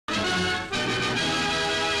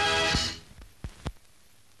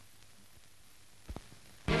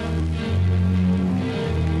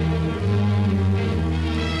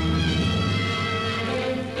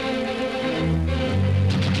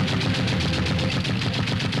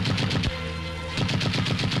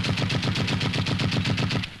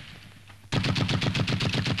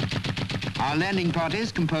Our landing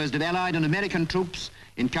parties, composed of Allied and American troops,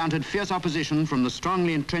 encountered fierce opposition from the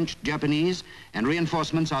strongly entrenched Japanese, and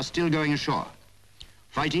reinforcements are still going ashore.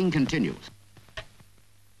 Fighting continues.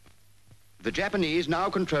 The Japanese now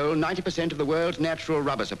control 90% of the world's natural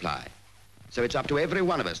rubber supply. So it's up to every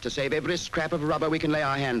one of us to save every scrap of rubber we can lay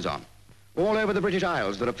our hands on. All over the British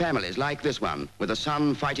Isles, there are families like this one, with a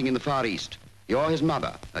son fighting in the Far East. You're his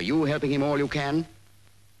mother. Are you helping him all you can?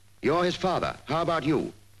 You're his father. How about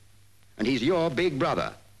you? And he's your big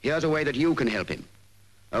brother. Here's a way that you can help him.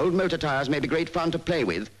 Old motor tires may be great fun to play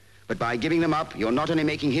with, but by giving them up, you're not only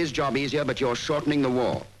making his job easier, but you're shortening the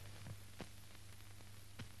war.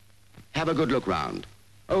 Have a good look round.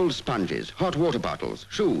 Old sponges, hot water bottles,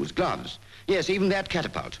 shoes, gloves. Yes, even that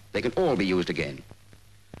catapult. They can all be used again.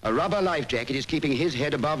 A rubber life jacket is keeping his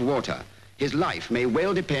head above water. His life may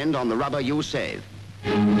well depend on the rubber you save.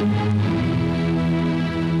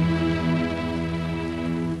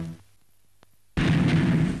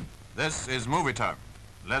 This is Movietone.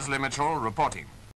 Leslie Mitchell reporting.